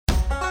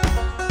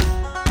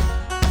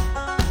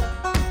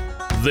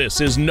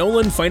This is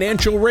Nolan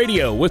Financial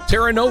Radio with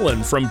Tara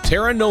Nolan from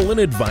Tara Nolan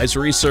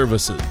Advisory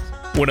Services.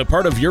 When a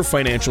part of your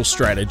financial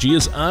strategy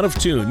is out of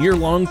tune, your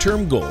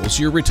long-term goals,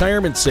 your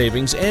retirement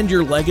savings, and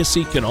your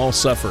legacy can all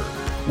suffer.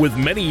 With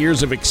many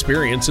years of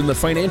experience in the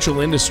financial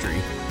industry,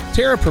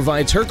 Tara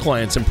provides her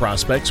clients and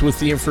prospects with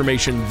the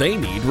information they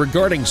need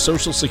regarding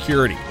Social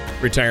Security,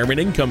 retirement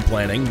income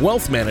planning,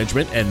 wealth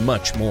management, and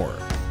much more.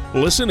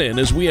 Listen in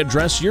as we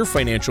address your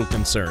financial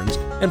concerns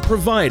and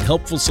provide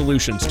helpful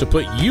solutions to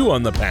put you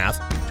on the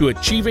path to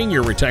achieving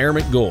your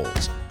retirement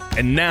goals.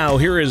 And now,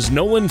 here is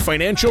Nolan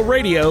Financial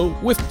Radio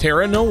with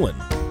Tara Nolan.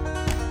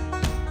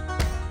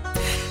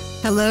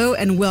 Hello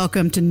and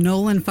welcome to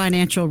Nolan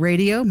Financial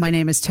Radio. My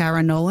name is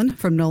Tara Nolan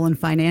from Nolan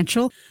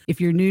Financial.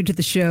 If you're new to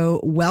the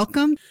show,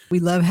 welcome. We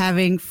love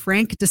having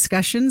frank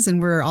discussions,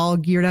 and we're all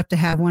geared up to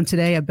have one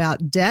today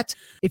about debt.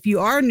 If you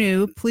are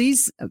new,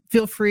 please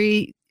feel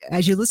free.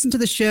 As you listen to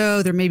the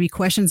show, there may be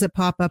questions that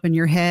pop up in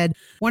your head.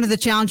 One of the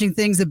challenging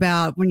things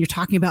about when you're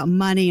talking about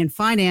money and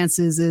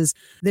finances is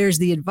there's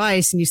the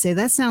advice and you say,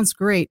 that sounds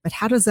great, but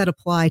how does that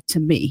apply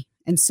to me?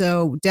 And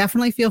so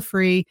definitely feel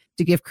free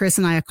to give Chris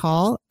and I a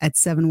call at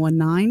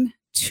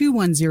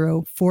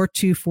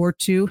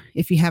 719-210-4242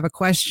 if you have a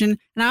question.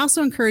 And I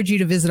also encourage you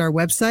to visit our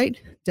website,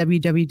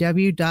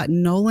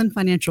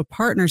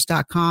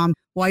 www.nolanfinancialpartners.com.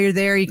 While you're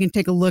there, you can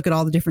take a look at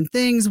all the different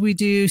things we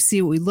do,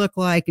 see what we look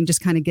like, and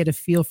just kind of get a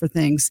feel for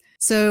things.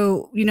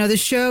 So,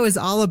 this show is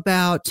all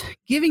about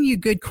giving you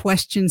good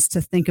questions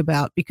to think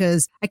about,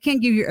 because I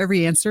can't give you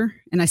every answer,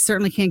 and I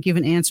certainly can't give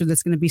an answer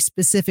that's going to be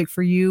specific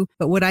for you.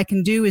 But what I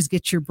can do is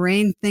get your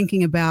brain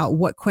thinking about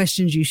what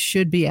questions you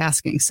should be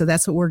asking. So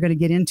that's what we're going to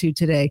get into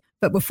today.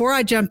 But before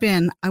I jump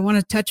in, I want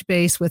to touch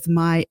base with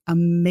my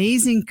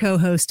amazing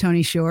co-host,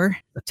 Tony Shore.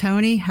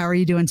 Tony, how are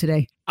you doing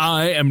today?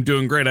 I am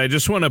doing great. I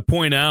just want to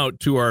point out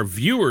to our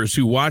viewers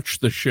who watch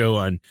the show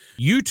on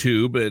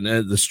YouTube and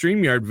the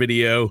StreamYard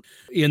video,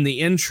 in the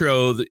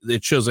intro,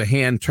 it shows a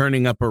hand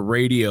turning up a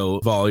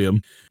radio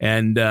volume.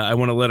 And I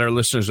want to let our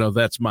listeners know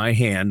that's my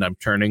hand. I'm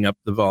turning up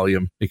the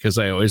volume because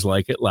I always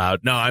like it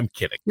loud. No, I'm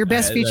kidding. Your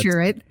best feature,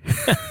 right?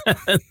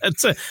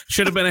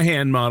 Should have been a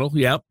hand model.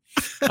 Yep.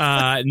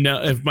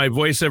 No, if my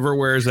voice ever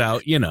wears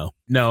out,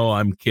 no,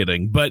 I'm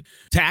kidding. But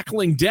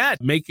tackling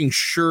debt, making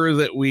sure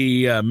that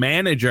we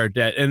manage our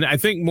debt. And I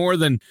think more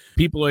than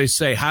people always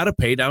say how to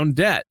pay down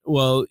debt.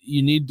 Well,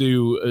 you need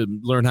to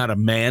learn how to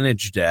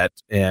manage debt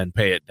and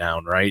pay it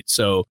down, right?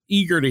 So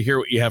eager to hear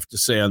what you have to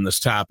say on this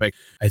topic.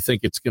 I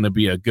think it's going to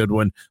be a good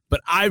one.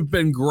 But I've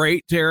been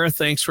great, Tara.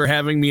 Thanks for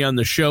having me on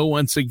the show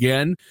once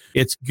again.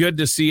 It's good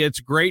to see you. It's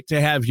great to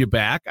have you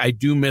back. I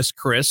do miss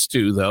Chris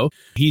too, though.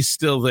 He's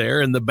still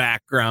there in the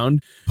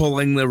background,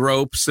 pulling the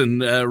ropes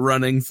and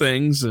running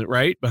things,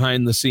 right,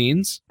 behind the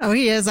scenes. Oh,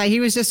 he is.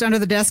 He was just under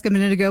the desk a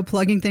minute ago,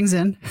 plugging things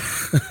in.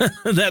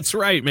 That's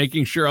right,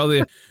 making sure all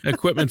the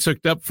equipment's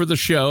hooked up for the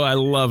show. I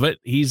love it.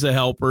 He's a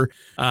helper.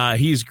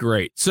 He's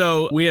great.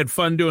 So we had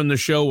fun doing the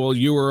show while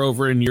you were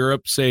over in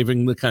Europe,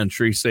 saving the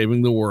country,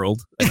 saving the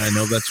world. And I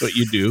know that's what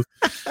you do.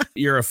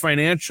 You're a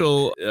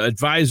financial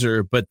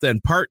advisor, but then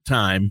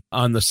part-time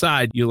on the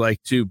side, you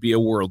like to be a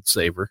world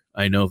saver.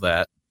 I know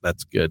that.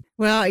 That's good.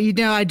 Well,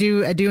 I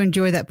do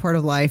enjoy that part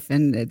of life.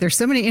 And there's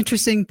so many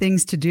interesting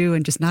things to do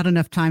and just not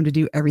enough time to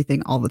do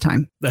everything all the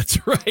time. That's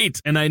right.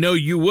 And I know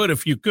you would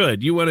if you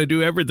could. You want to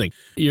do everything.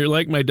 You're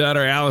like my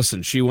daughter,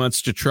 Allison. She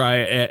wants to try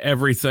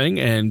everything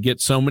and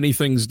get so many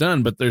things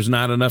done, but there's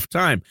not enough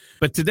time.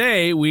 But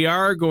today we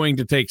are going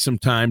to take some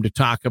time to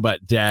talk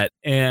about debt.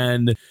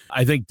 And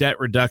I think debt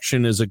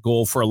reduction is a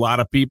goal for a lot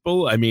of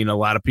people. I mean, a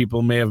lot of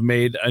people may have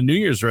made a New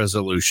Year's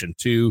resolution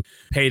to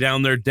pay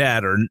down their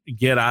debt or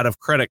get out of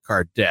credit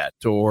card debt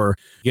or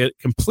get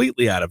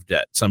completely out of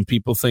debt. Some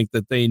people think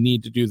that they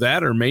need to do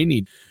that or may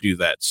need to do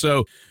that.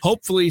 So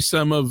hopefully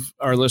some of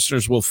our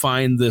listeners will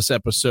find this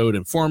episode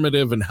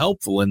informative and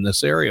helpful in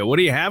this area. What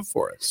do you have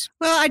for us?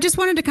 Well, I just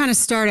wanted to kind of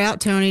start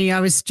out, Tony. I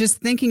was just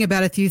thinking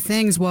about a few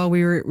things while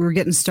we were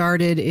getting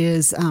started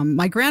is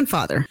my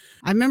grandfather.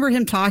 I remember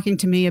him talking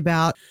to me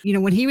about,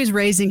 when he was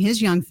raising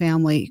his young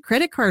family,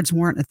 credit cards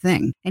weren't a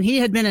thing. And he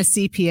had been a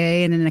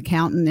CPA and an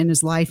accountant in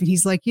his life. And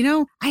he's like,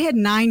 I had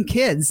 9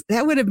 kids.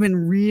 That would have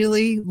been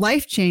really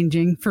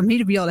life-changing for me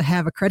to be able to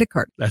have a credit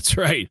card. That's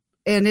right.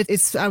 And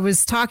I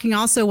was talking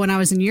also when I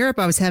was in Europe,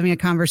 I was having a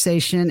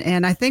conversation,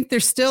 and I think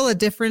there's still a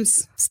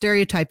difference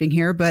stereotyping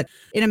here, but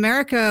in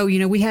America,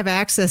 we have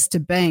access to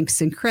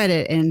banks and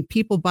credit and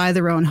people buy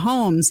their own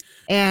homes.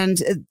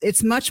 And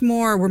we're much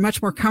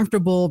more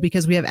comfortable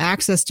because we have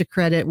access to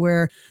credit,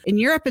 where in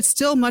Europe, it's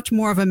still much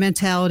more of a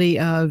mentality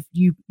of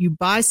you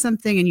buy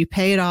something and you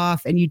pay it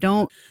off, and you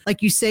don't,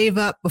 like, you save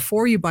up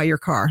before you buy your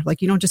car.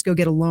 Like, you don't just go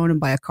get a loan and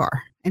buy a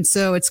car. And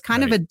so it's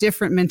kind of a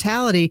different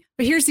mentality.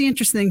 But here's the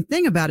interesting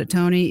thing about it,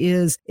 Tony,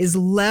 is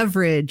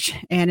leverage.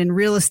 And in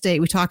real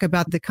estate, we talk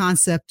about the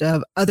concept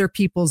of other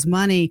people's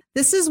money.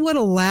 This is what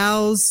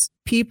allows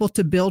people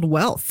to build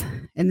wealth.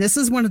 And this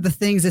is one of the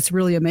things that's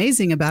really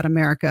amazing about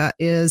America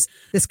is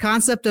this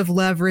concept of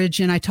leverage.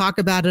 And I talk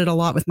about it a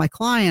lot with my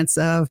clients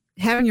of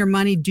having your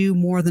money do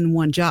more than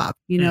one job.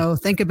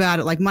 Think about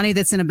it like money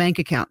that's in a bank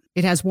account.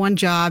 It has one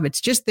job.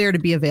 It's just there to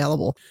be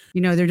available.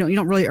 You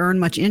don't really earn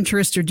much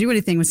interest or do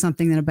anything with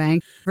something in a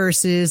bank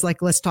versus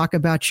like, let's talk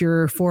about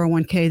your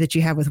 401k that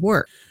you have with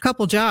work.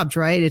 Couple jobs,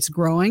 right? It's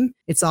growing.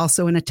 It's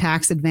also in a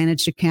tax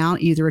advantaged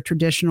account, either a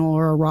traditional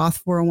or a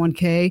Roth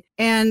 401k,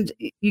 and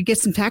you get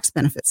some tax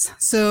benefits.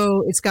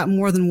 So it's got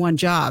more than one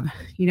job.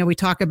 We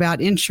talk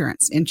about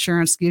insurance.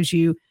 Insurance gives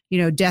you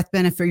death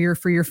benefit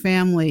for your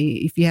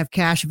family. If you have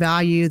cash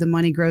value, the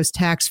money grows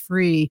tax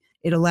free.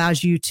 It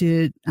allows you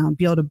to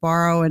be able to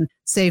borrow and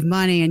save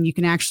money, and you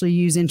can actually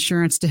use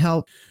insurance to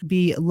help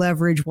be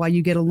leverage while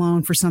you get a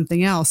loan for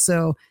something else.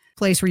 So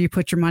place where you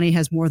put your money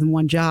has more than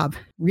one job.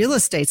 Real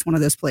estate's one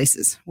of those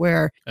places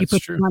where you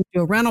put your money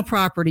to a rental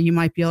property, you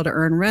might be able to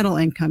earn rental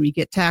income, you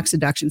get tax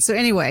deductions. So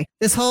anyway,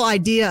 this whole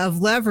idea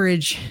of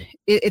leverage,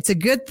 it's a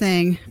good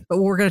thing, but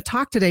we're going to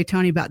talk today,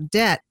 Tony, about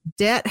debt.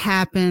 Debt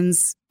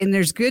happens, and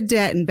there's good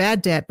debt and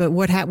bad debt, but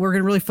what we're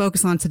going to really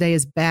focus on today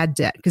is bad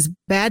debt, because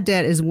bad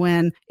debt is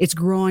when it's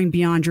growing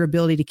beyond your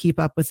ability to keep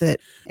up with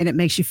it, and it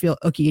makes you feel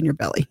icky in your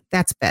belly.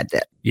 That's bad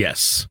debt.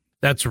 Yes.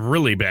 That's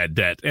really bad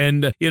debt.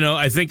 And,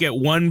 I think at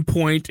one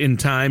point in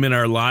time in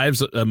our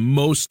lives,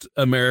 most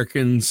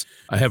Americans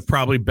have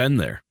probably been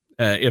there.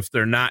 If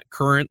they're not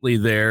currently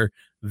there,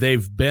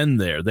 they've been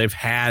there. They've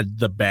had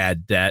the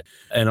bad debt.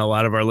 And a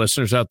lot of our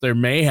listeners out there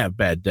may have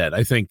bad debt.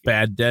 I think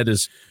bad debt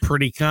is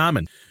pretty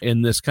common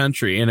in this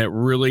country. And it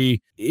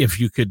really, if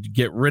you could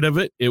get rid of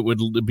it, it would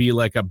be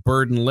like a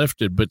burden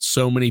lifted. But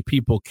so many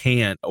people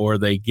can't, or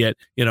they get,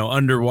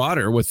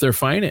 underwater with their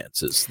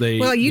finances.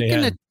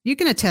 You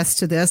can attest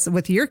to this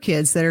with your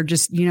kids that are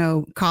just,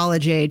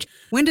 college age.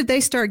 When did they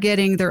start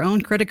getting their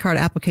own credit card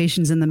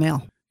applications in the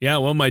mail? Yeah,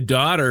 well, my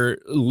daughter,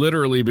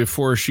 literally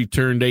before she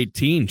turned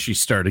 18, she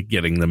started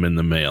getting them in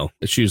the mail.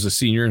 She was a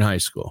senior in high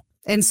school.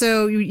 And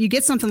so you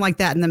get something like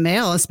that in the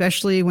mail,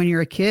 especially when you're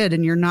a kid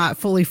and you're not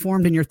fully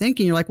formed in your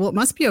thinking. You're like, well, it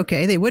must be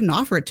okay. They wouldn't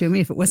offer it to me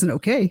if it wasn't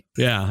okay.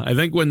 Yeah, I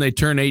think when they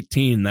turn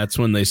 18, that's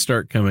when they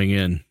start coming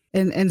in.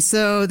 And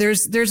so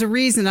there's a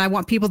reason I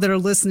want people that are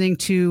listening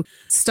to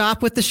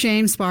stop with the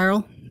shame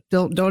spiral.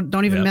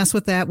 Don't even mess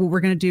with that. What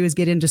we're going to do is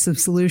get into some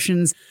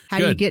solutions. How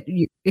do you get,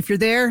 if you're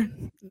there,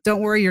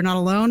 don't worry, you're not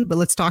alone, but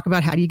let's talk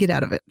about how do you get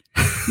out of it?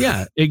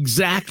 Yeah,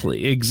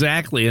 exactly.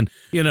 And,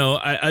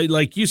 I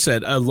like you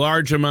said, a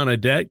large amount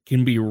of debt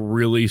can be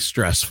really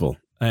stressful.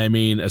 I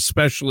mean,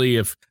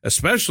 especially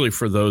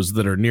for those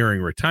that are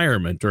nearing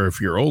retirement or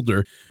if you're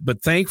older.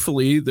 But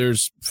thankfully,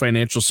 there's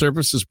financial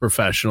services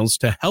professionals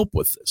to help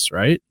with this,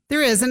 right?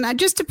 There is. And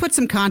just to put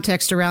some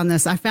context around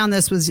this, I found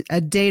this was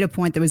a data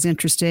point that was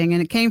interesting.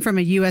 And it came from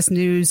a U.S.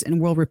 News and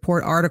World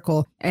Report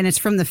article. And it's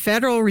from the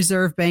Federal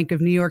Reserve Bank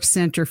of New York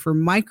Center for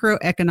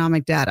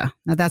Microeconomic Data.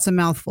 Now, that's a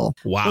mouthful.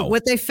 Wow. But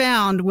what they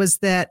found was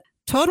that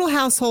total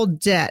household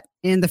debt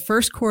in the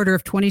first quarter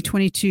of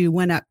 2022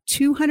 went up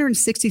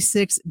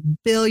 $266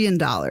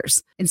 billion.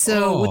 And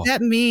so what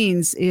that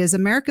means is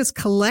America's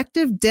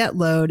collective debt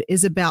load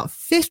is about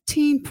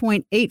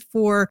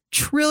 $15.84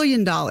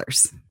 trillion.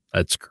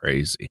 That's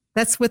crazy.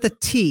 That's with a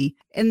T.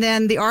 And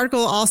then the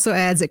article also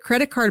adds that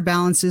credit card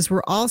balances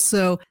were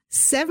also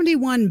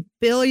 $71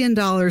 billion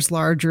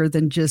larger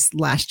than just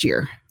last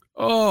year.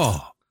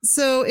 Oh.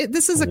 So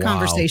this is a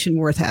conversation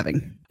worth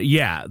having.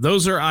 Yeah,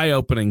 those are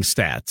eye-opening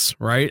stats,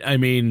 right? I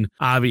mean,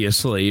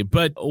 obviously,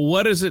 but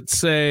what does it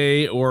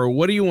say, or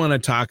what do you want to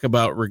talk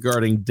about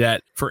regarding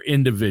debt for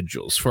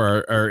individuals,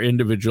 for our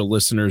individual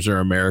listeners or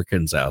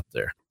Americans out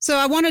there? So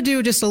I want to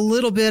do just a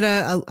little bit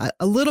of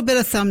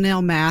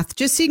thumbnail math,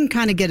 just so you can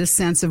kind of get a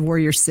sense of where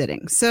you're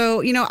sitting.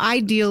 So,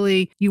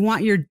 ideally, you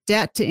want your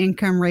debt to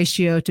income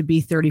ratio to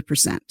be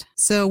 30%.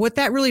 So what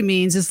that really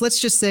means is, let's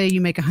just say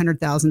you make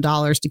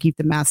 $100,000 to keep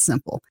the math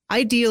simple.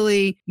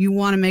 Ideally, you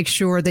want to make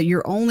sure that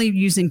you're only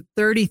using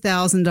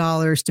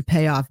 $30,000 to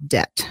pay off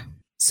debt.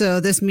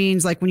 So this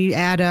means like when you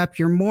add up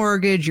your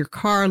mortgage, your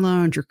car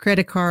loans, your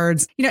credit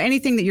cards,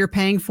 anything that you're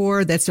paying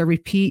for that's a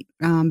repeat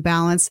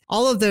balance,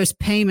 all of those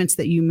payments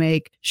that you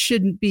make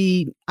shouldn't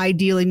be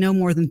ideally no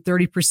more than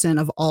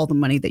 30% of all the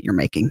money that you're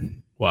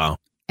making. Wow.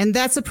 And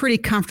that's a pretty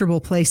comfortable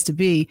place to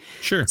be.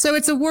 Sure. So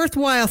it's a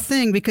worthwhile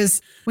thing,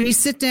 because when you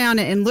sit down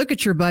and look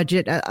at your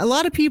budget, a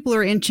lot of people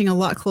are inching a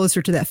lot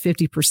closer to that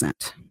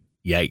 50%.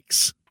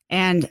 Yikes.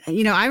 And,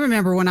 I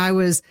remember when I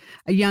was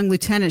a young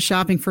lieutenant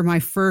shopping for my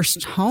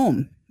first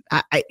home,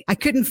 I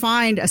couldn't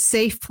find a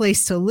safe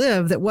place to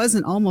live that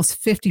wasn't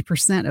almost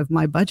 50% of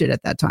my budget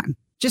at that time,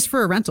 just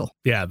for a rental.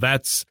 Yeah,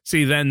 that's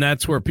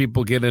where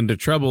people get into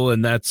trouble,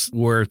 and that's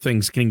where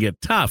things can get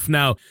tough.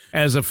 Now,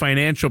 as a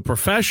financial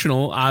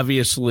professional,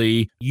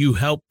 obviously you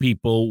help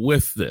people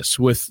with this,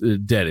 with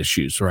debt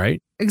issues,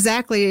 right?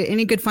 Exactly.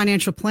 Any good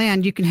financial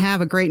plan, you can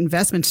have a great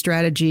investment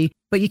strategy,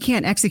 but you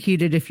can't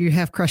execute it if you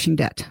have crushing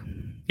debt.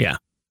 Yeah.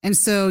 And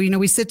so,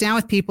 we sit down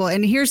with people,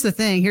 and here's the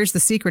thing, here's the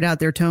secret out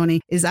there, Tony,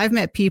 is I've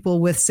met people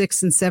with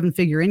 6 and 7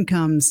 figure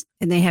incomes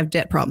and they have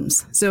debt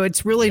problems. So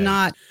it's really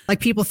not like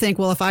people think,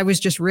 well, if I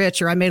was just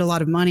rich or I made a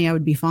lot of money, I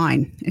would be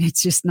fine. And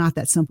it's just not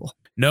that simple.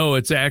 No,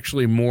 it's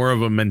actually more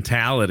of a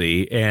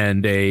mentality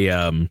and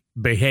a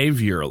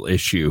behavioral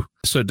issue.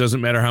 So it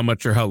doesn't matter how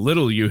much or how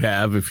little you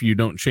have. If you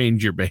don't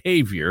change your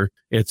behavior,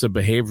 it's a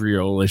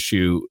behavioral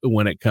issue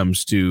when it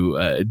comes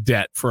to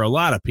debt for a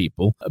lot of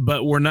people.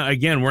 But we're not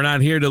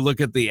here to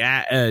look at the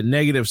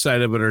negative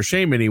side of it or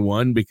shame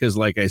anyone, because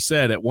like I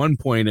said, at one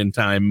point in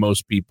time,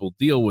 most people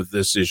deal with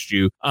this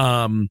issue.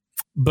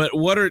 But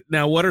what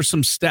are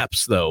some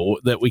steps, though,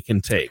 that we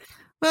can take?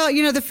 Well,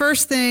 the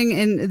first thing,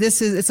 and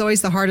it's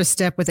always the hardest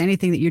step with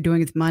anything that you're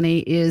doing with money,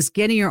 is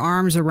getting your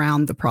arms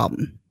around the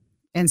problem.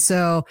 And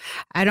so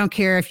I don't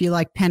care if you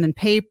like pen and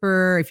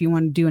paper, if you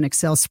want to do an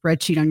Excel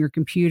spreadsheet on your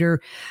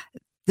computer.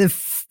 The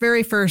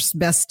very first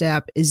best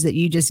step is that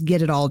you just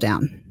get it all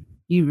down.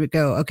 You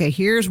go, okay,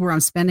 here's where I'm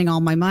spending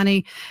all my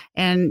money.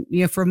 And,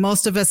 for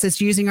most of us,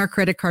 it's using our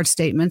credit card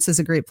statements is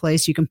a great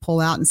place. You can pull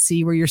out and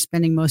see where you're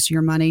spending most of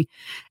your money.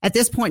 At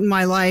this point in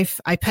my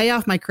life, I pay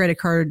off my credit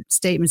card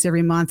statements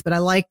every month, but I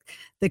like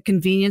the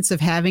convenience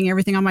of having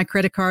everything on my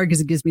credit card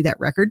because it gives me that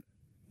record.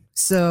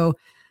 So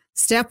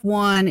step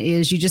one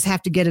is you just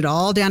have to get it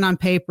all down on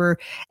paper.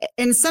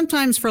 And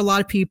sometimes for a lot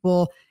of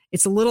people,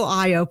 it's a little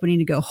eye-opening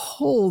to go,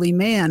 holy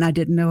man, I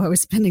didn't know I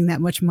was spending that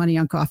much money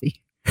on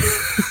coffee.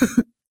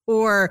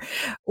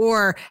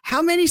 Or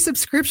how many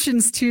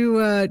subscriptions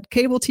to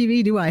cable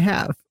TV do I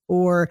have?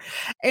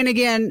 And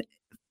again,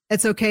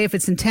 it's okay if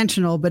it's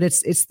intentional, but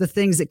it's the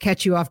things that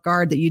catch you off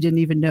guard that you didn't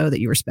even know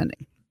that you were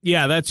spending.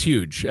 Yeah, that's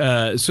huge.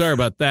 Sorry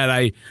about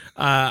that.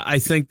 I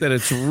think that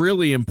it's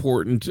really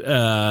important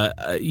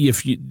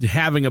if you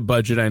having a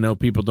budget. I know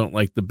people don't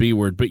like the B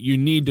word, but you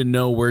need to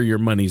know where your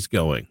money's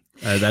going.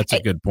 That's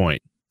a good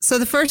point. So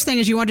the first thing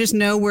is you want to just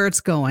know where it's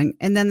going.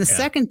 And then the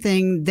second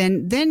thing,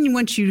 then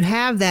once you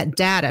have that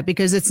data,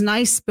 because it's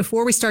nice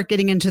before we start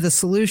getting into the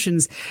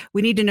solutions,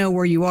 we need to know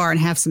where you are and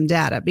have some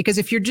data. Because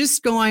if you're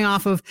just going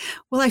off of,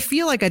 well, I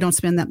feel like I don't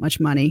spend that much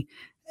money,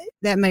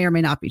 that may or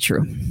may not be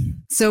true.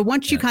 So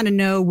once you kind of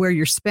know where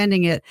you're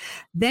spending it,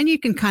 then you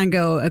can kind of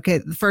go, okay,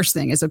 the first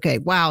thing is, okay,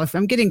 wow, if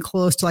I'm getting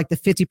close to like the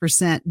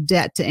 50%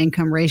 debt to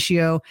income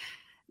ratio,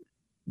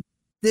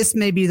 this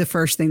may be the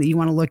first thing that you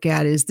want to look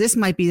at. Is this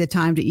might be the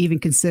time to even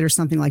consider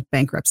something like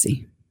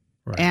bankruptcy.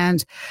 Right.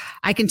 And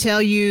I can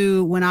tell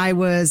you, when I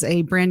was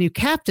a brand new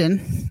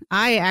captain,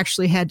 I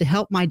actually had to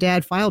help my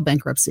dad file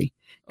bankruptcy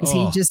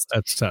because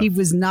he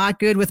was not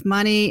good with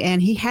money.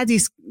 And he had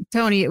these,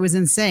 Tony, it was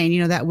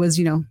insane. That was,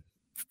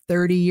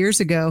 30 years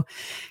ago,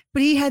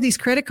 but he had these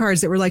credit cards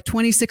that were like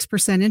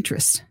 26%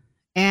 interest.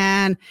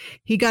 And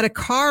he got a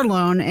car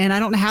loan, and I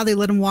don't know how they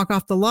let him walk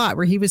off the lot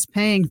where he was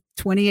paying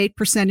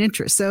 28%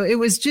 interest. So it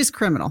was just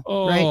criminal,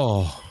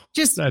 right?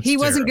 Just he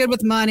wasn't good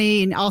with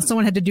money, and all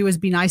someone had to do was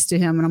be nice to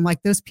him. And I'm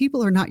like, those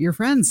people are not your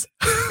friends.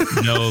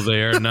 No,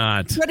 they are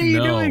not. What are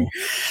you doing?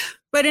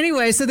 But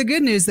anyway, so the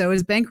good news, though,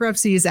 is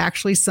bankruptcy is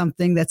actually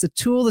something that's a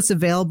tool that's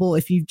available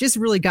if you've just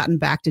really gotten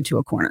backed into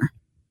a corner.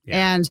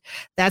 Yeah. And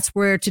that's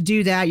where, to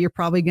do that, you're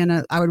probably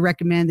I would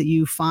recommend that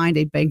you find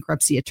a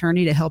bankruptcy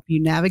attorney to help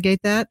you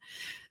navigate that.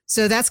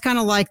 So that's kind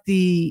of like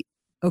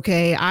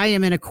okay, I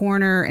am in a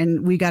corner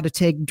and we got to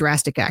take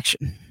drastic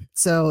action.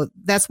 So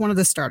that's one of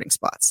the starting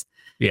spots.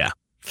 Yeah.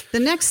 The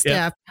next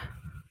step,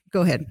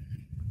 go ahead.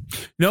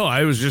 No,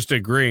 I was just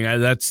agreeing.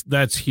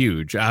 That's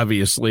huge,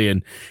 obviously.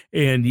 And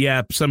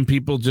some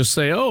people just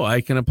say, oh,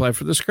 I can apply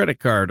for this credit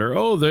card, or,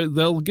 oh,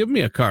 they'll give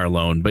me a car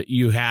loan, but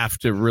you have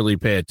to really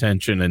pay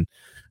attention, and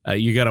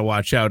you got to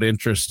watch out.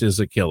 Interest is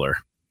a killer.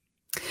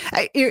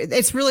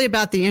 It's really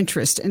about the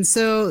interest. And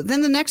so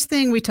then the next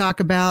thing we talk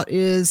about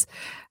is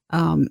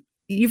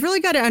you've really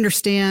got to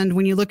understand,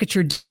 when you look at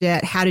your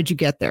debt, how did you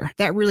get there?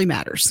 That really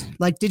matters.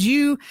 Like, did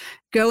you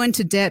go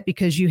into debt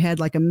because you had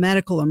like a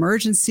medical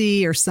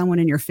emergency, or someone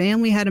in your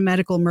family had a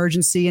medical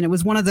emergency, and it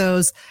was one of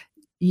those,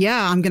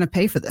 I'm going to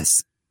pay for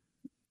this.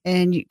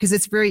 And because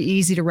it's very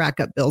easy to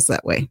rack up bills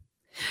that way.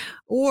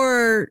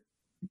 Or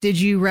did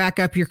you rack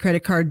up your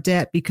credit card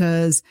debt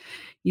because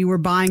you were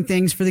buying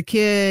things for the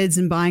kids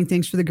and buying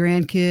things for the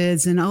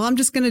grandkids, and, I'm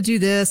just going to do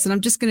this and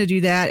I'm just going to do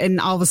that. And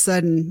all of a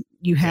sudden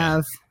you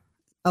have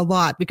a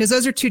lot, because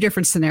those are two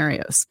different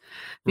scenarios.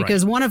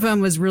 Because one of them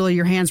was really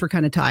your hands were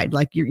kind of tied.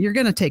 Like you're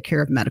going to take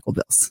care of medical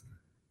bills.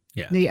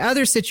 Yeah. The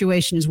other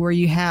situation is where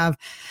you have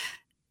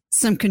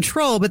some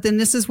control, but then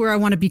this is where I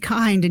want to be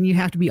kind, and you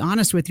have to be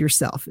honest with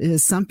yourself.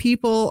 Is some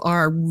people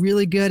are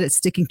really good at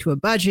sticking to a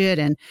budget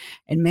and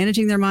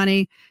managing their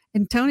money.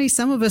 And Tony,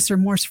 some of us are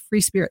more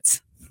free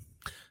spirits.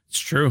 It's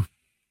true.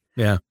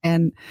 Yeah.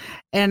 And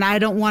I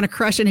don't want to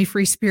crush any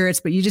free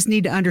spirits, but you just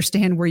need to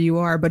understand where you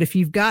are. But if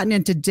you've gotten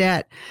into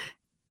debt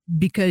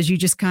because you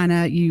just kind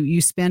of,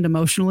 you spend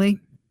emotionally.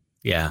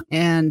 Yeah.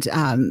 And,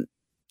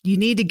 you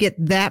need to get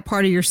that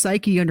part of your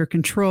psyche under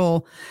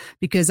control,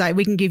 because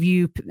we can give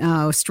you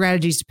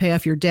strategies to pay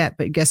off your debt,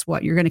 but guess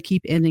what? You're going to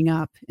keep ending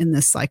up in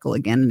this cycle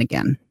again and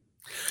again.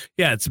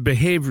 Yeah, it's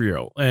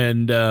behavioral,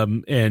 and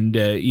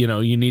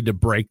you need to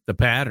break the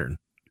pattern.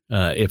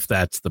 if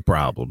that's the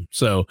problem.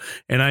 So,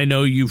 and I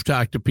know you've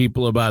talked to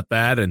people about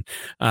that, and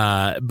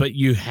but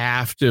you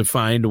have to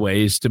find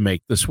ways to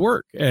make this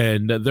work.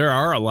 And there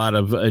are a lot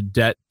of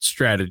debt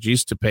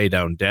strategies to pay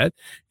down debt.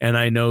 And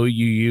I know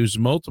you use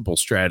multiple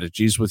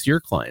strategies with your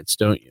clients,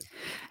 don't you?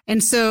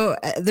 And so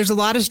there's a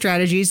lot of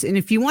strategies. And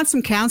if you want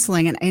some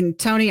counseling, and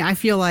Tony, I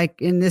feel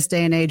like in this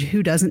day and age,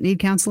 who doesn't need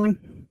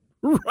counseling?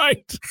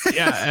 Right.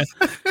 Yeah.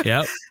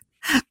 Yep.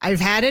 I've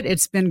had it.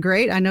 It's been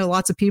great. I know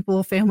lots of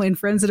people, family and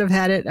friends that have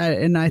had it,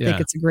 and I think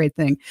it's a great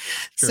thing.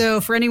 Sure. So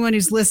for anyone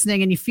who's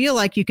listening and you feel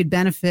like you could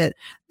benefit,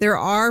 there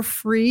are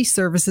free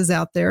services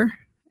out there.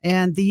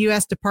 And the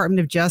U.S. Department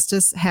of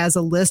Justice has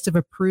a list of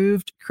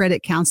approved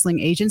credit counseling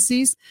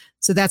agencies.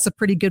 So that's a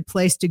pretty good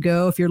place to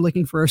go if you're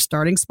looking for a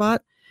starting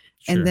spot.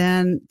 Sure. And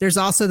then there's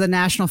also the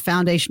National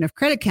Foundation of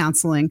Credit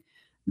Counseling,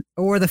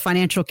 or the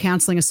Financial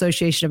Counseling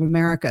Association of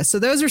America. So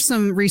those are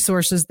some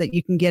resources that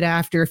you can get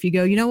after if you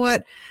go, you know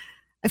what?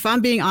 If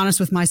I'm being honest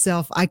with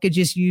myself, I could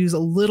just use a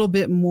little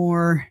bit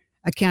more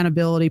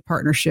accountability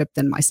partnership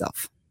than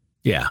myself.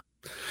 Yeah.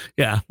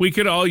 Yeah. We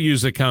could all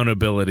use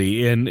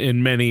accountability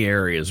in many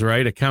areas,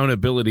 right?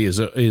 Accountability is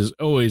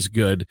always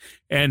good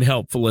and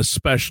helpful,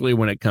 especially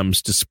when it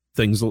comes to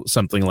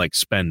something like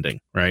spending,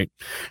 right?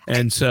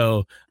 And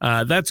so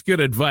that's good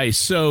advice.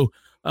 So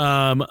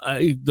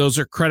those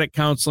are credit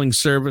counseling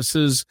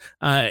services.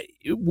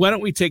 Why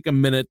don't we take a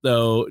minute,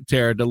 though,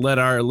 Tara, to let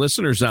our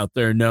listeners out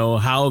there know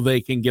how they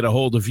can get a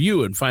hold of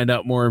you and find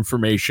out more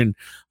information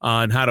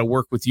on how to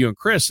work with you and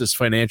Chris as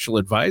financial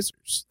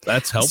advisors.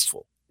 That's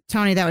helpful.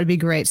 Tony, that would be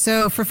great.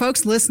 So for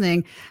folks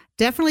listening,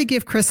 definitely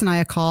give Chris and I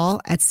a call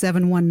at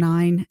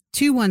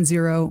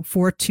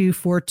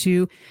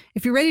 719-210-4242.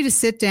 If you're ready to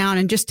sit down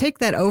and just take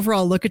that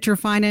overall look at your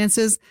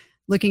finances,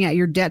 looking at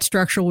your debt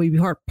structure will be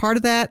part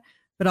of that,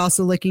 but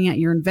also looking at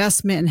your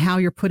investment and how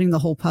you're putting the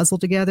whole puzzle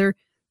together.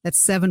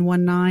 That's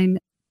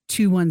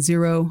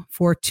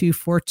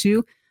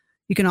 719-210-4242.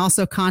 You can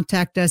also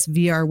contact us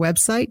via our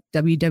website,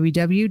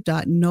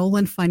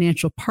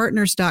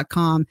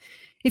 www.nolanfinancialpartners.com.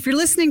 If you're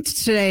listening to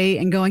today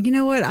and going, you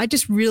know what, I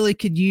just really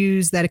could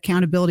use that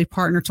accountability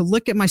partner to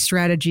look at my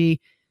strategy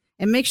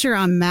and make sure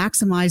I'm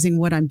maximizing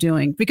what I'm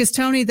doing. Because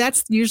Tony,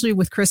 that's usually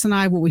with Chris and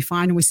I, what we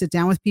find when we sit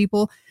down with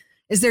people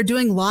is they're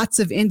doing lots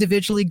of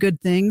individually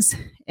good things,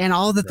 and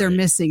all that they're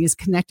missing is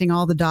connecting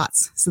all the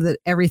dots so that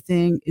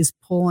everything is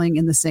pulling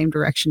in the same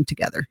direction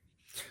together.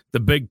 The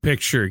big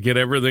picture, get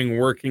everything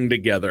working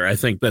together. I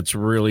think that's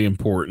really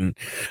important.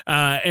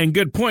 And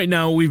good point.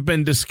 Now, we've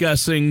been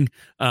discussing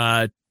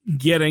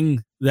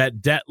getting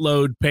that debt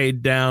load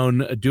paid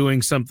down,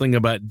 doing something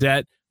about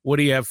debt. What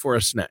do you have for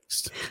us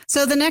next?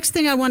 So the next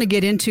thing I want to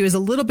get into is a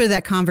little bit of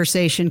that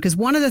conversation, because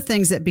one of the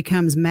things that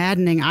becomes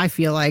maddening, I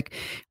feel like,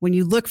 when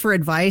you look for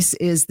advice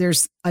is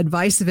there's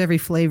advice of every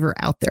flavor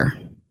out there.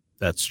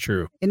 That's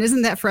true. And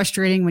isn't that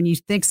frustrating when you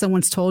think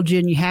someone's told you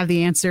and you have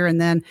the answer and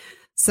then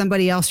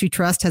somebody else you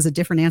trust has a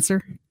different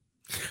answer?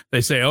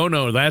 They say, oh,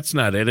 no, that's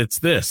not it. It's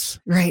this.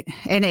 Right.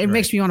 And it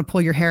makes me want to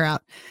pull your hair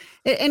out.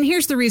 And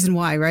here's the reason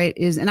why, right?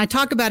 And I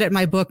talk about it in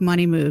my book,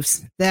 Money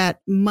Moves,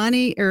 that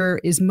money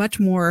is much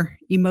more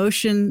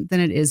emotion than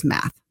it is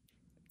math.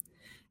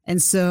 And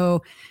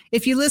so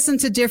if you listen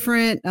to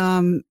different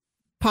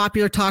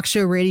popular talk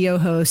show radio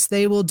hosts,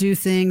 they will do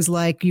things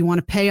like you want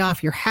to pay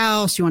off your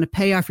house, you want to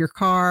pay off your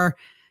car,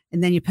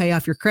 and then you pay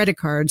off your credit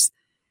cards.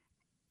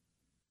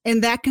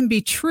 And that can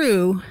be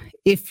true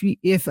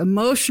if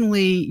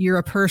emotionally you're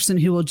a person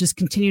who will just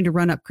continue to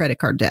run up credit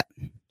card debt.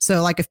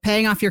 So like if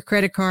paying off your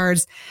credit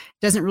cards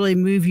doesn't really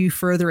move you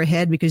further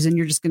ahead, because then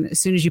you're just going to,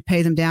 as soon as you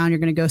pay them down, you're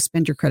going to go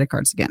spend your credit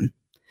cards again.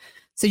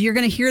 So you're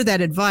going to hear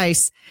that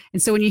advice.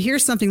 And so when you hear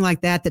something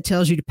like that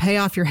tells you to pay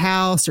off your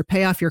house or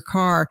pay off your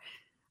car,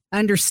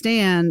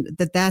 understand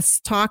that that's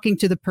talking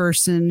to the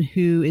person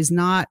who is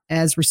not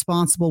as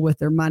responsible with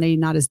their money,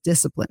 not as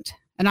disciplined.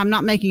 And I'm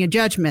not making a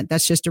judgment.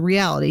 That's just a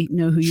reality.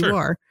 Know who you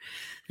are.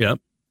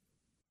 Yep.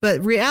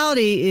 But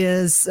reality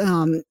is,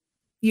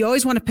 you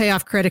always want to pay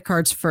off credit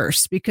cards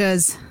first,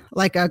 because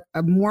like a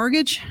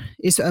mortgage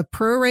is a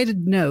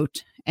prorated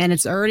note, and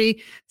it's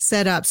already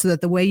set up so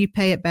that the way you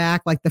pay it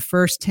back, like the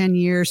first 10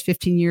 years,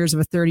 15 years of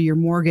a 30-year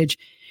mortgage,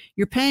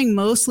 you're paying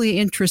mostly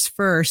interest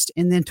first.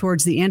 And then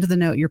towards the end of the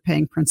note, you're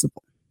paying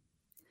principal.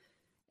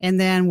 And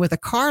then with a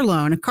car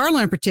loan in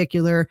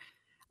particular,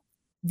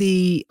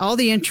 all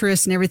the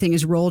interest and everything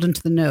is rolled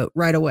into the note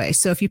right away.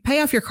 So if you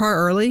pay off your car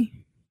early,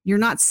 you're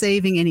not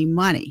saving any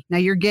money. Now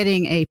you're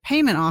getting a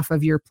payment off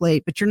of your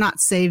plate, but you're not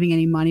saving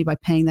any money by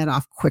paying that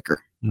off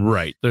quicker.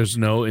 Right. There's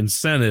no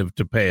incentive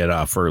to pay it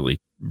off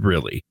early,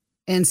 really.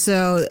 And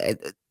so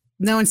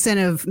no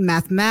incentive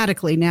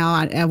mathematically. Now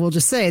I will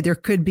just say there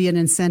could be an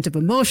incentive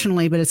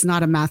emotionally, but it's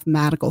not a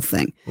mathematical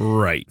thing.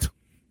 Right.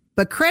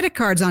 But credit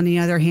cards, on the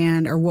other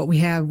hand, are what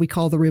we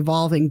call the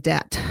revolving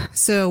debt.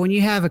 So when you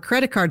have a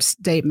credit card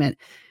statement,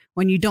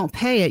 when you don't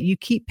pay it, you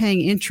keep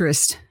paying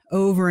interest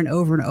over and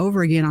over and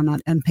over again on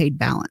an unpaid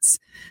balance.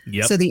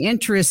 Yep. So the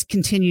interest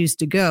continues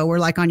to go. Where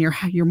like on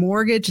your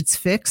mortgage, it's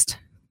fixed.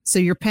 So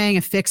you're paying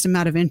a fixed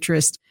amount of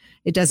interest.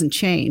 It doesn't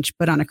change.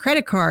 But on a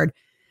credit card,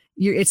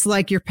 it's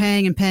like you're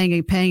paying and paying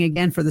and paying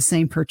again for the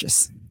same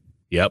purchase.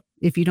 Yep.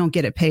 If you don't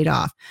get it paid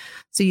off.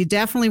 So you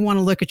definitely want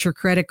to look at your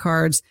credit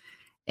cards.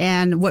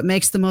 And what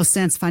makes the most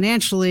sense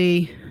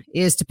financially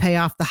is to pay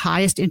off the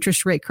highest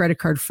interest rate credit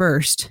card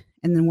first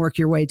and then work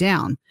your way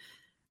down.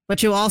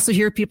 But you'll also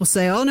hear people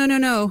say, oh,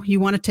 no. You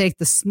want to take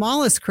the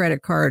smallest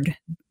credit card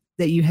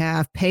that you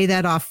have, pay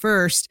that off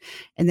first,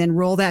 and then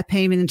roll that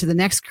payment into the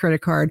next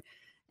credit card.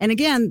 And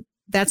again,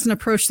 that's an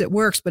approach that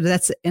works, but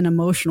that's an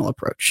emotional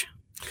approach.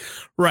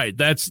 Right.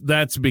 That's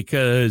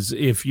because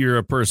if you're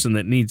a person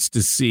that needs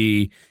to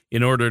see,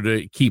 in order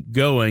to keep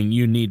going,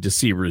 you need to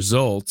see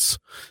results.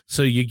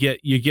 So you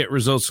get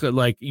results,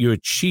 like you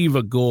achieve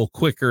a goal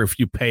quicker if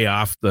you pay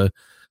off the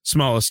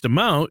smallest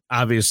amount.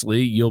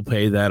 Obviously, you'll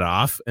pay that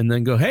off and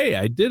then go, hey,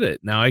 I did it.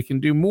 Now I can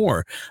do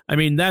more. I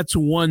mean, that's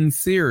one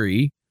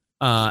theory.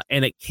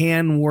 And it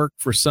can work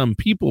for some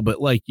people, but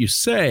like you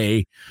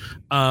say,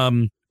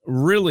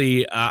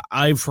 really,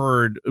 I've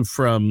heard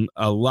from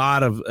a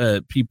lot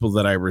of people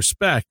that I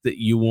respect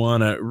that you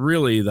want to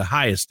really the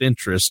highest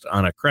interest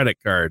on a credit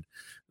card.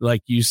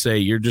 Like you say,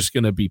 you're just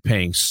going to be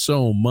paying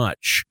so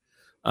much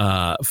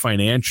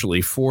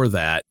financially for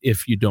that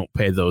if you don't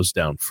pay those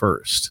down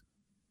first.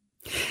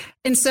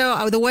 And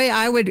so the way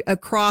I would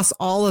cross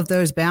all of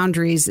those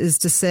boundaries is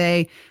to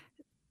say,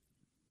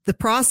 the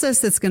process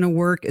that's going to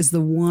work is the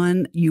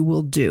one you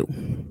will do.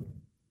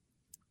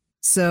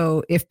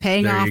 So if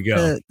paying off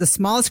the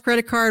smallest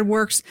credit card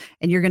works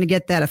and you're going to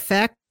get that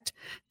effect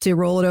to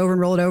roll it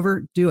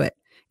over, do it.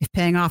 If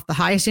paying off the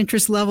highest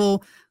interest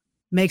level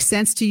makes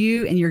sense to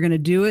you and you're going to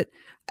do it,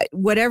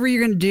 whatever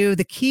you're going to do,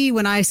 the key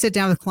when I sit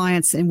down with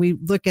clients and we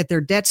look at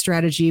their debt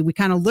strategy, we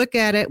kind of look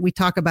at it. We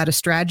talk about a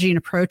strategy and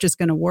approach that's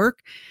going to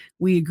work.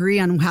 We agree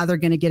on how they're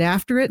going to get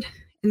after it.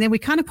 And then we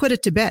kind of put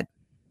it to bed.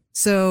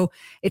 So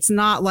it's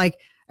not like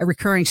a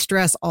recurring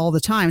stress all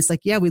the time. It's like,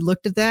 yeah, we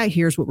looked at that.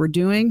 Here's what we're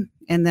doing.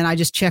 And then I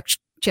just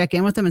check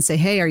in with them and say,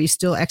 hey, are you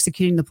still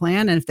executing the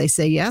plan? And if they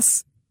say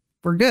yes,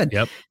 we're good.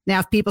 Yep. Now,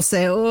 if people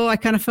say, oh, I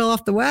kind of fell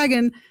off the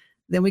wagon,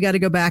 then we got to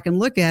go back and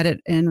look at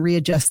it and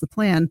readjust the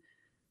plan.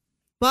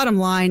 Bottom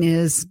line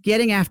is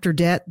getting after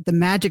debt. The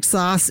magic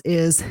sauce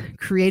is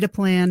create a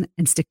plan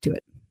and stick to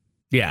it.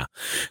 Yeah.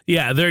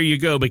 Yeah. There you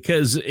go.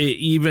 Because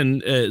even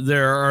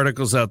there are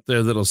articles out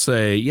there that'll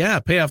say, yeah,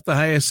 pay off the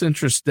highest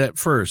interest debt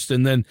first.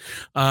 And then,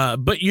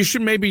 but you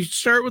should maybe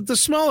start with the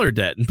smaller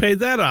debt and pay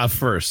that off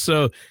first.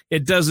 So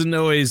it doesn't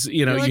always,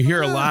 you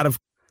hear a lot of,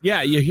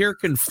 you hear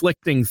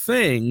conflicting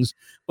things.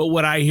 But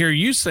what I hear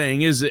you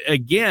saying is,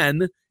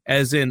 again,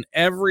 as in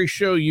every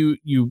show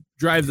you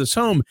drive this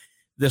home,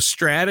 the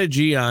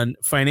strategy on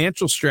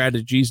financial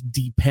strategies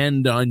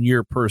depend on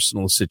your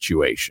personal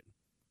situation.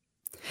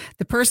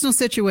 The personal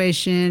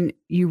situation,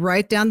 you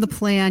write down the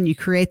plan, you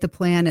create the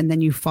plan, and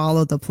then you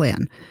follow the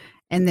plan.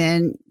 And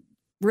then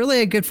really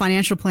a good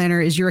financial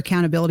planner is your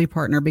accountability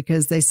partner,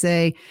 because they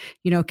say,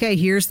 okay,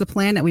 here's the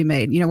plan that we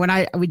made.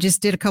 When we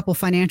just did a couple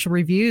financial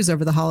reviews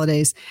over the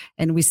holidays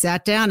and we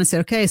sat down and said,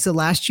 okay, so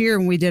last year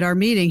when we did our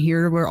meeting,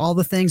 here were all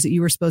the things that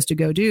you were supposed to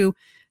go do.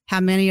 How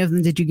many of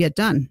them did you get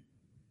done?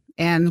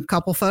 And a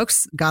couple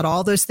folks got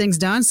all those things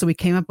done. So we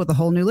came up with a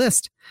whole new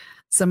list.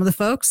 Some of the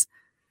folks,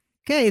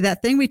 okay,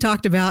 that thing we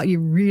talked about, you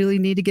really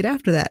need to get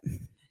after that.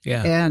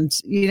 Yeah. And,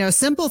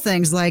 simple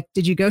things like,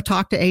 did you go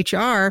talk to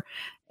HR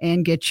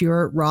and get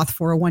your Roth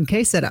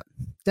 401k set up?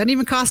 Doesn't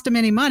even cost them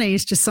any money.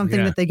 It's just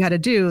something that they got to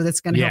do that's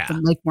going to help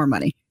them make more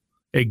money.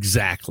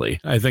 Exactly.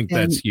 I think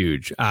that's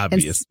huge,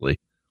 obviously.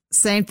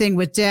 Same thing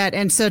with debt.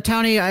 And so,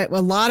 Tony, a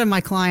lot of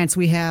my clients,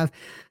 we have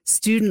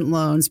student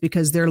loans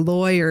because they're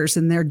lawyers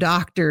and they're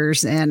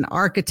doctors and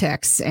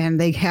architects, and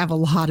they have a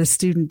lot of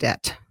student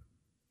debt.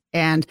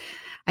 And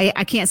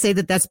I can't say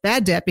that that's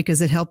bad debt because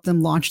it helped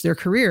them launch their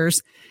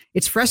careers.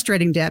 It's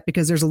frustrating debt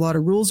because there's a lot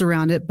of rules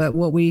around it. But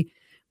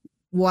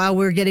while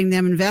we're getting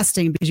them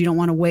investing, because you don't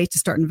want to wait to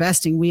start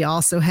investing, we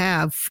also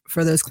have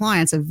for those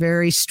clients a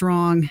very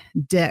strong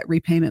debt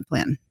repayment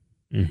plan.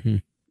 Mm-hmm.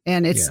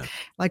 And it's,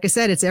 like I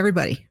said, it's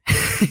everybody.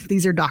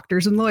 These are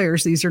doctors and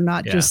lawyers. These are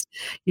not just,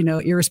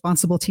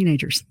 irresponsible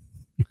teenagers.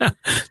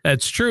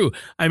 That's true.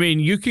 I mean,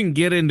 you can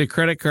get into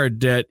credit card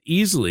debt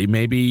easily.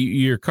 Maybe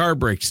your car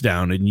breaks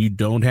down and you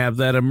don't have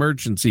that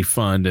emergency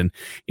fund, and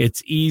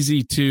it's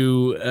easy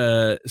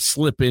to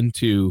slip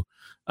into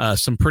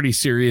some pretty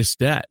serious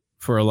debt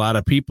for a lot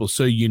of people.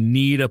 So you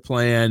need a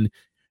plan,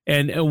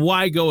 and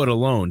why go it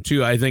alone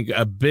too? I think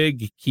a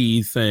big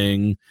key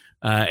thing,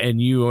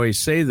 and you always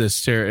say this,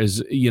 Sarah,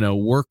 is,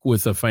 work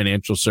with a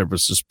financial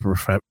services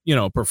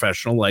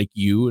professional like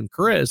you and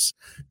Chris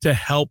to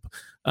help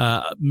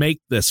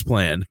make this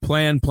plan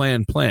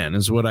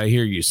is what I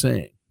hear you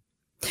saying.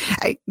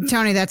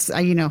 Tony, that's,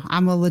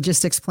 I'm a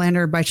logistics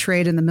planner by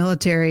trade in the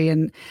military,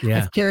 and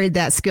I've carried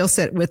that skill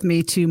set with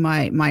me to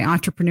my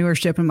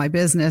entrepreneurship and my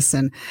business.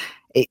 And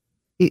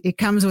it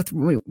comes with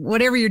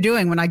whatever you're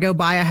doing. When I go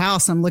buy a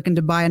house, I'm looking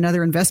to buy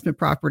another investment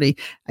property.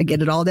 I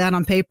get it all down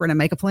on paper and I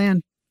make a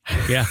plan.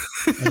 Yeah,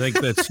 I think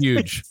that's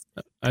huge.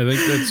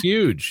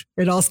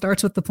 It all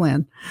starts with the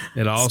plan.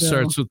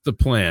 Starts with the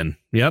plan.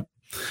 Yep.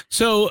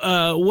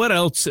 So what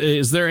else?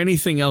 Is there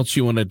anything else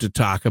you wanted to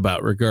talk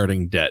about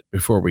regarding debt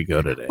before we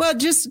go today? Well,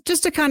 just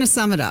to kind of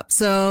sum it up.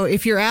 So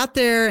if you're out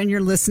there and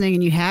you're listening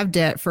and you have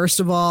debt, first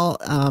of all,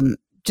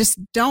 just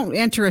don't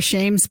enter a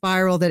shame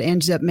spiral that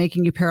ends up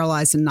making you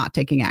paralyzed and not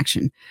taking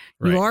action.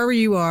 Right. You are where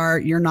you are.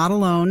 You're not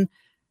alone.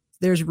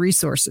 There's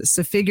resources.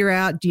 So figure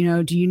out, do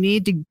you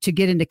need to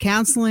get into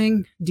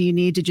counseling? Do you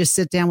need to just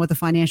sit down with a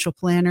financial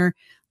planner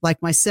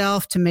like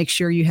myself to make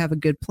sure you have a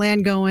good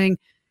plan going?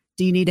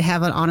 Do you need to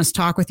have an honest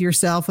talk with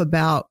yourself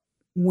about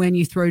when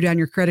you throw down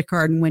your credit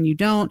card and when you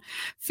don't?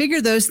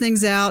 Figure those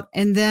things out.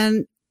 And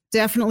then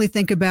definitely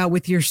think about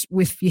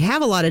if you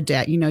have a lot of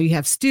debt, you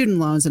have student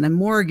loans and a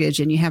mortgage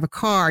and you have a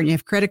car and you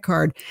have credit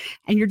card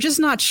and you're just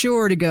not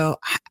sure to go,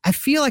 I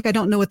feel like I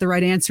don't know what the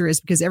right answer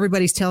is because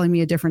everybody's telling me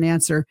a different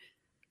answer.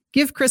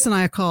 Give Chris and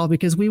I a call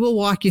because we will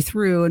walk you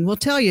through and we'll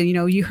tell you,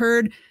 you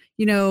heard,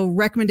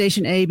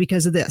 recommendation A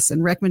because of this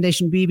and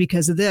recommendation B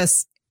because of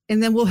this.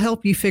 And then we'll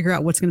help you figure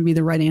out what's going to be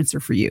the right answer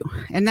for you.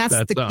 And that's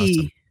the key,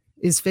 awesome,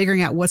 is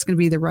figuring out what's going to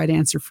be the right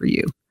answer for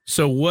you.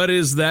 So what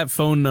is that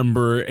phone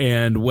number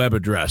and web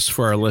address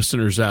for our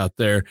listeners out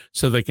there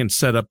so they can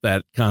set up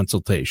that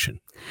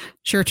consultation?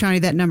 Sure, Tony.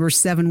 That number is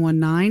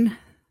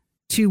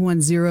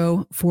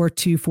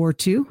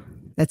 719-210-4242.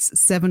 That's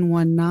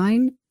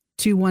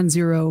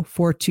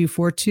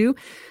 719-210-4242.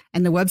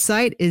 And the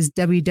website is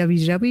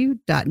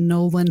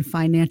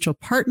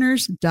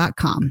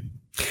www.nolanfinancialpartners.com.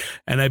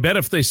 And I bet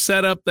if they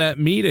set up that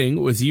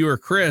meeting with you or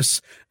Chris,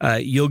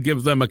 you'll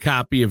give them a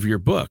copy of your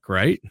book,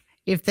 right?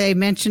 If they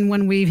mention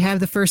when we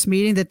have the first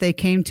meeting that they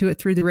came to it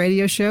through the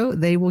radio show,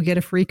 they will get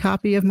a free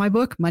copy of my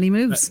book, Money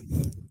Moves.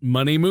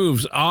 Money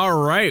Moves.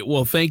 All right.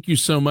 Well, thank you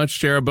so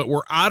much, Tara, but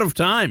we're out of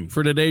time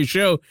for today's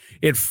show.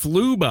 It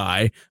flew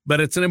by,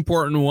 but it's an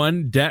important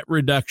one. Debt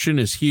reduction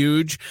is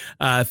huge.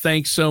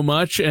 Thanks so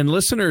much. And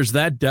listeners,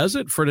 that does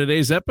it for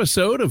today's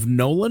episode of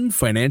Nolan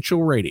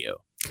Financial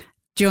Radio.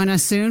 Join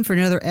us soon for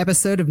another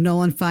episode of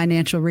Nolan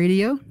Financial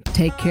Radio.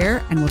 Take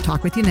care, and we'll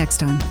talk with you next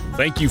time.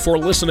 Thank you for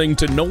listening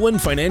to Nolan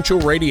Financial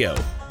Radio.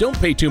 Don't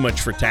pay too much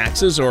for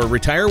taxes or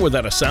retire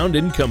without a sound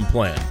income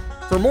plan.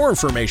 For more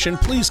information,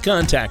 please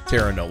contact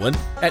Tara Nolan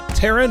at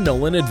Tara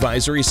Nolan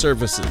Advisory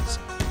Services.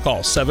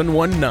 Call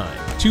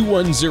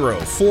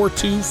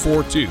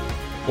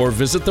 719-210-4242 or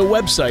visit the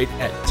website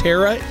at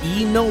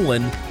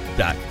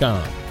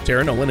taraenolan.com.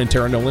 Tara Nolan and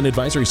Tara Nolan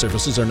Advisory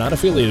Services are not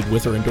affiliated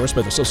with or endorsed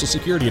by the Social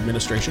Security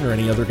Administration or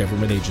any other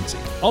government agency.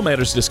 All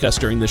matters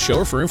discussed during this show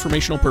are for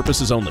informational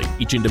purposes only.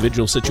 Each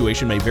individual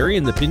situation may vary,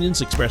 and the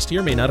opinions expressed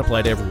here may not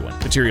apply to everyone.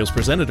 Materials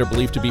presented are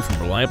believed to be from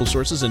reliable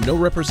sources, and no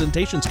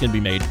representations can be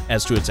made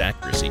as to its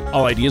accuracy.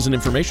 All ideas and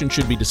information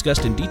should be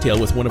discussed in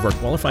detail with one of our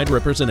qualified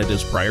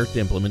representatives prior to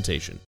implementation.